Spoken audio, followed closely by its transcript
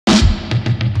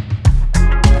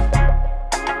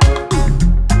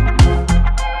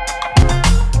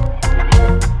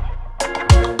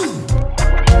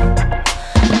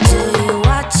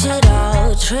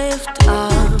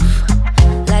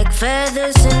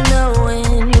in the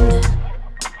wind.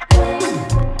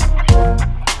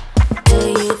 Do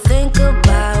you think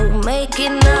about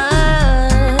making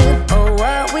up or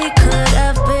what we could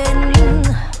have been?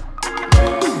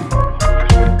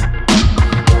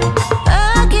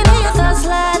 I can hear your thoughts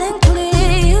loud and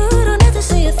clear. You don't have to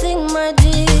say a thing, my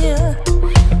dear.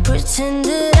 Pretend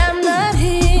that I'm not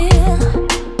here.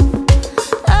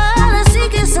 All I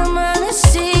seek is some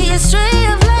honesty, a stray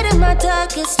of light in my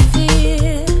darkest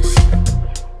fears.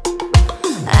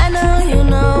 I know you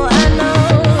know, I know.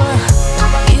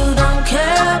 You don't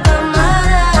care about my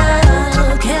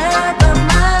love, care about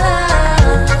my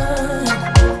love.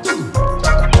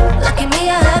 Look at me,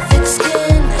 I have thick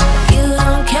skin. You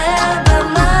don't care about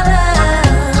my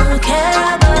love, care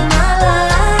about my love.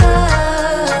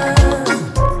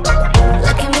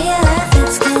 Look at me, I have thick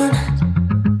skin.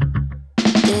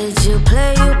 Did you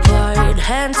play your part,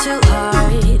 hand too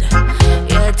hard?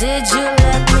 Yeah, did you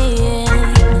let me in?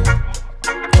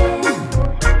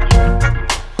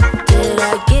 Did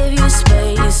I give you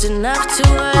space enough to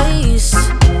waste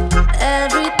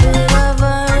every bit of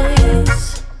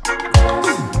ice?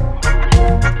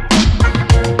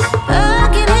 I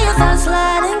can hear your thoughts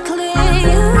loud and clear.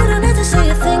 You don't have to say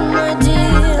a thing, my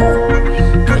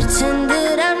dear. Pretend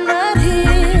that I'm not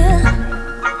here.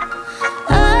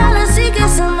 All I seek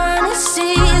is some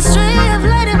honesty, a stray of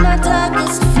light in my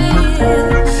darkest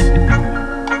fears.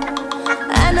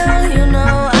 I know you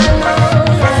know, I know.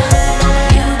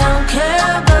 You don't care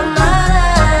about my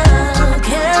love,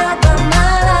 care about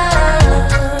my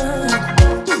love.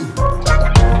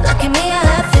 Look at me, I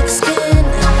have thick skin.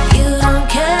 You don't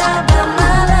care about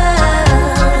my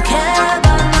love, care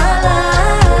about my love.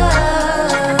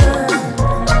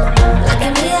 Look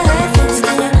at me, I have thick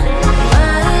skin. My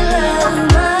love,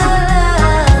 my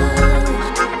love.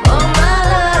 Oh my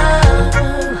love,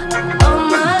 oh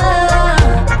my love.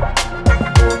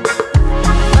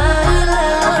 My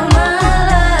love, my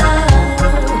love.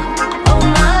 Oh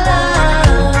my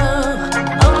love,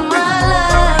 oh my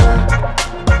love.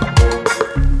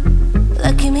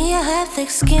 Look at me, I have thick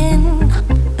skin,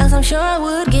 else I'm sure I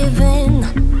would give in.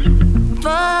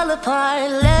 Fall apart,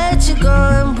 let you go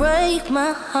and break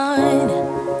my heart.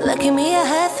 Look at me, I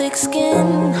have thick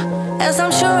skin, else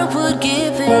I'm sure I would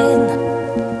give in.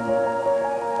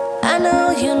 I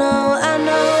know you know, I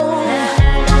know.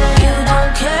 You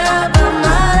don't care about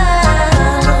my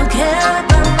love, care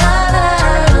about my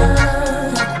love.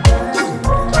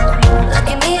 Look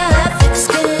at me, I have thick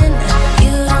skin.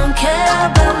 You don't care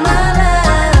about my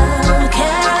love,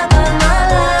 care about my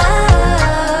love.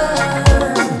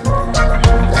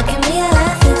 Look at me, I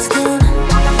have thick skin.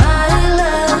 My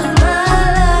love, my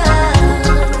love.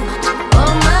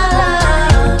 Oh my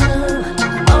love,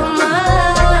 oh my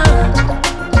love.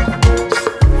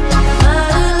 My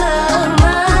love,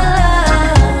 my love.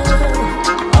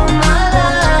 Oh my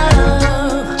love,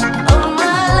 oh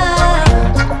my love.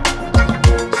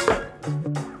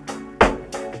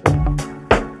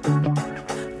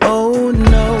 Oh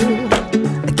no,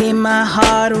 I gave my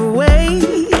heart away,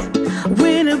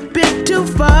 went a bit too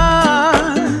far,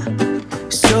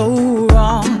 so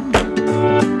wrong.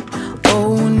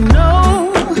 Oh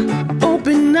no,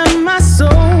 open up my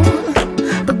soul,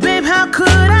 but babe, how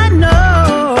could I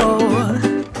know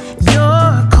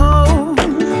you're cold?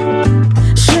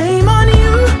 Shame on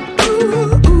you,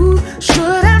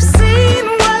 should have seen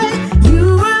what you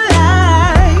were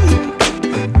like,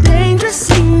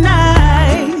 dangerously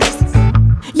nice.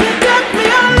 You got me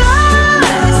all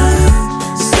lost,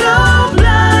 so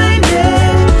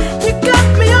blinded. You got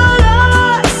me all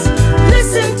lost,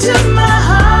 listen to my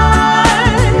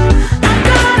heart. I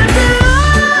gotta be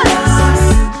lost,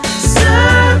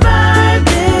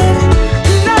 survived it.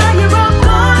 Now you're all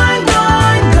gone,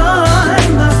 gone,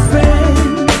 gone, my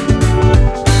friend.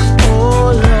 Oh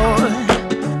Lord,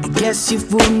 I guess you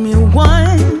fooled me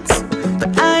once, but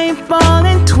I ain't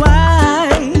falling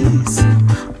twice.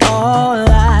 All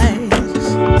lies.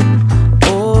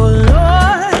 Oh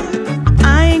Lord, I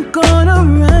ain't gonna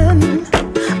run.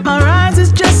 My rise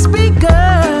has just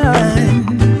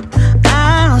begun.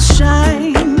 I'll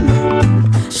shine.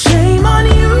 Shame on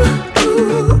you,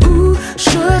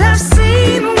 should have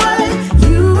seen what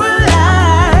you were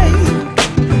like,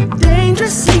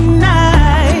 dangerously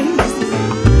nice.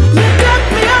 You got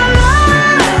me all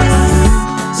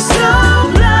lost,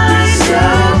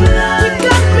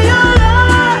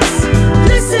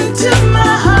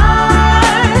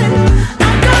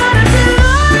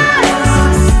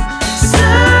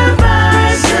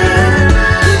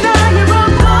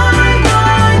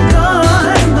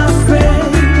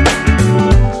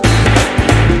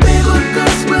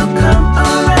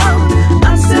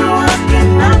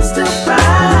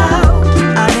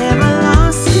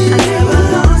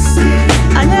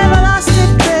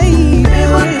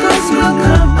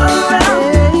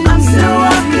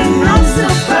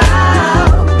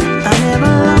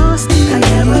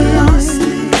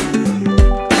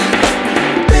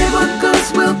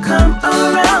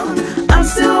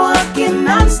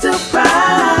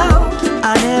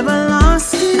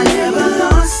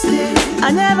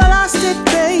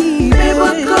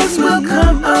 things will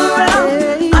come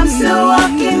around. I'm still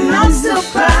walking, I'm still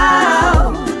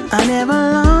proud. I never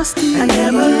lost it, I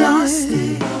never lost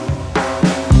it.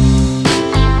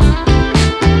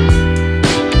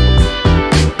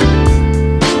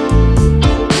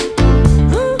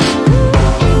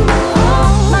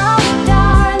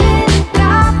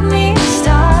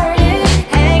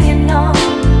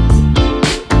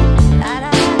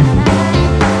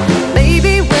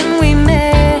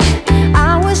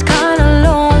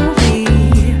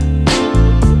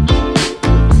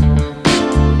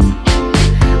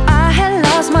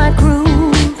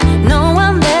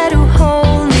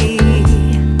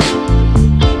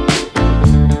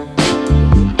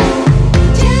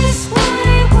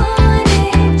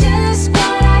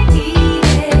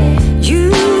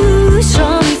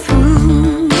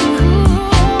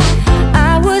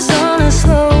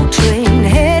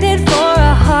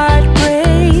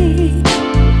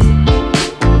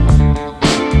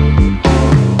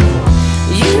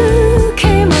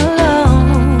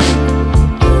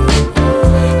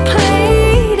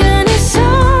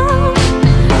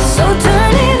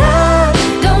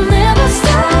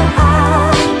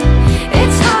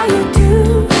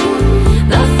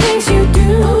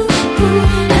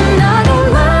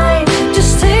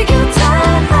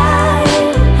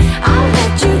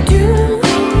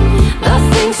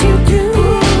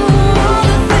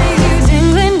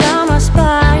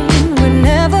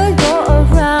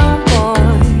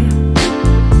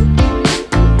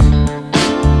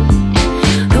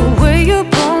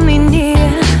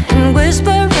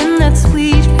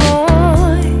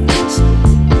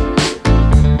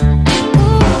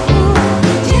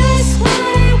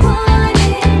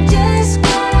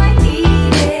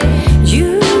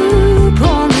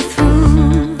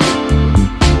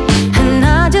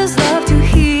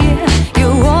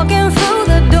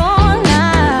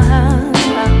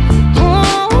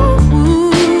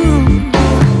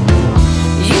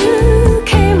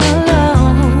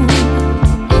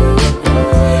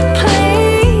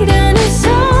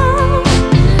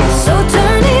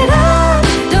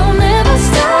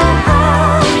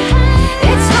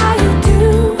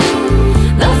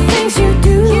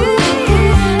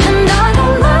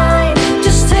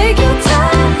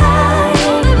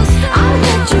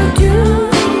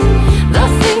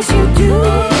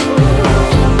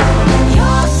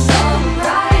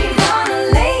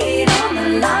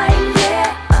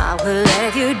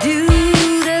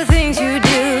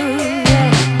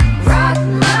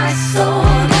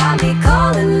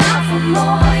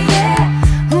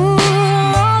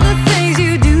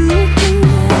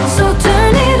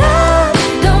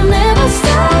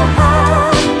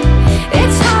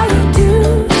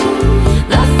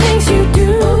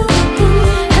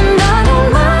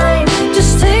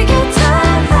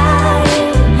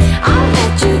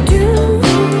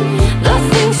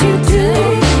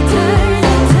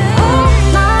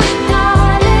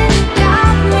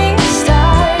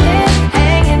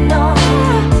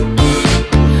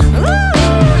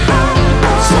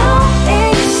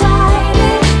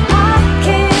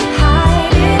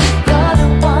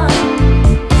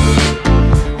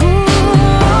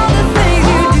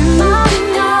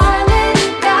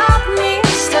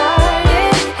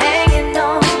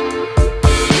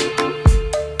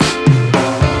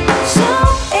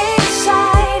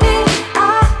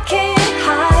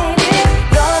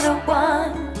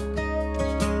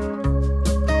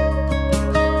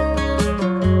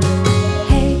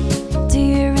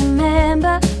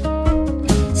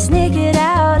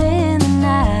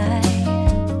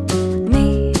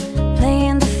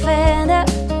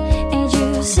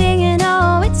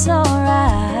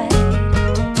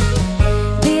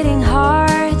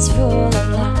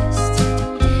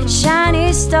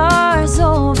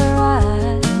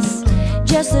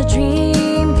 Just a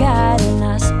dream guiding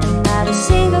us, and not a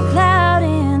single cloud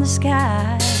in the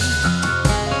sky.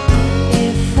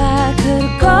 If I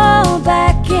could go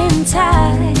back in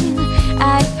time,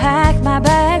 I'd pack my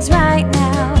bags right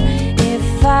now.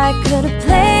 If I could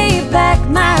play back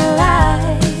my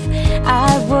life,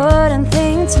 I wouldn't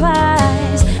think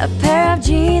twice. A pair of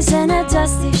jeans and a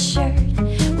dusty shirt,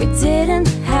 we didn't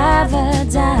have a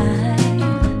dime.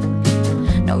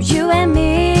 No, you and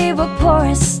me were poor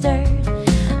and stirred,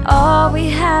 all we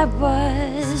had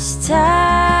was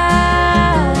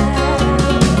time.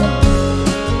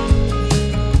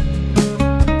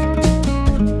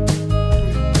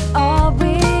 All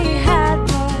we had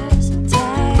was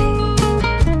time.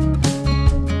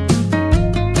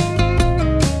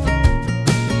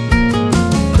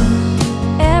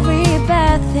 Every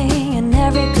bad thing and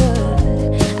every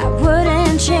good, I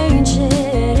wouldn't change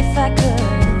it if I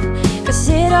could, 'cause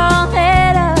it all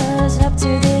led us up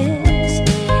to this.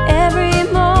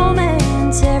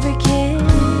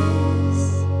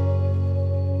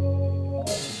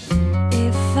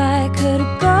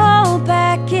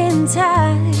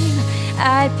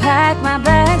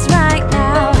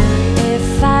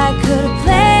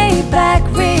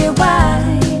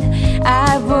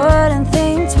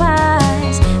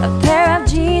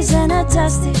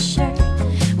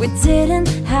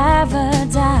 have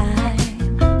a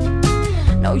dime.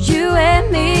 No, you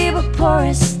and me were poor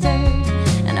as dirt,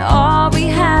 and all we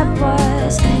had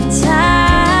was